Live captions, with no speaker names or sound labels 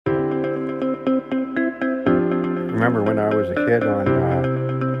remember when I was a kid on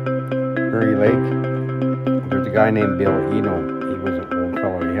Murray Lake, there's a guy named Bill Eno. He was an old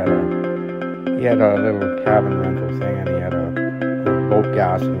fellow. He had a little cabin rental thing, and he had a boat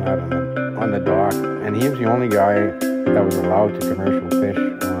gas and that on the dock. And he was the only guy that was allowed to commercial fish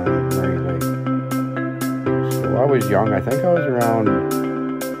on Murray Lake. So I was young. I think I was around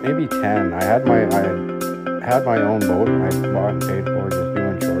maybe 10. I had my own boat. I bought and paid for it, just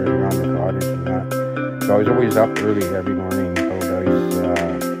doing chores around the cottage and that. So I was always up early every morning,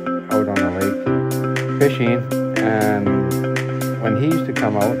 out on the lake fishing. And when he used to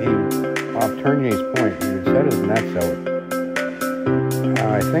come out, off Tournier's Point, he would set his nets out.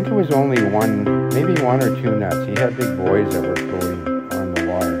 I think it was only maybe one or two nets. He had big buoys that were floating on the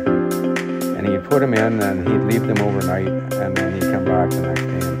water. And he'd put them in, and he'd leave them overnight, and then he'd come back the next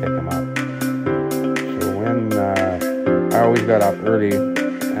day and pick them up. So when I always got up early,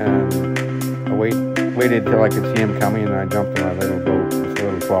 and I waited till I could see him coming, and I jumped in my little boat, this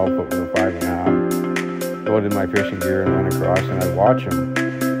little 12-foot with a 5.5, loaded my fishing gear and went across, and I'd watch him.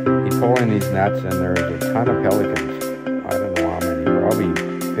 He'd pull in these nets, and there was a ton of pelicans. I don't know how many, probably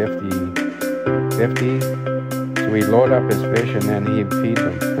 50. So he'd load up his fish, and then he'd feed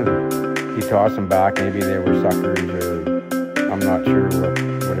them. He'd toss them back. Maybe they were suckers, or I'm not sure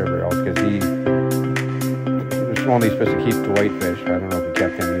whatever else, because he was only supposed to keep the white fish. I don't know if he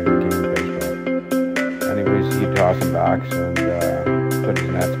kept any of the game fish, but anyways, he'd toss them back and put his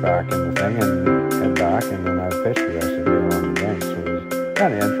nets back in the thing and head back, and then I'd fish the rest of the day along the bank. So it was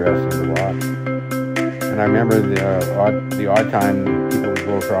kind of interesting to watch. And I remember the odd time people would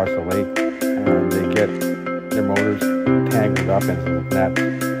go across the lake, and they'd get their motors tangled up into the nets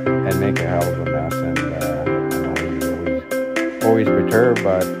and make a hell of a mess. And he was always perturbed,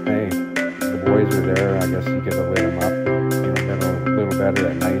 but hey, the boys were there. I guess you could have lit them up, been a little better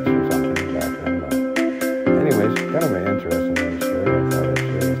at night or something back then. But anyways, kind of an interesting little story. I thought I'd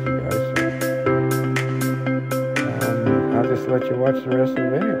share with you guys. So, I'll just let you watch the rest of the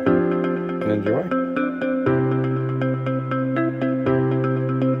video and enjoy.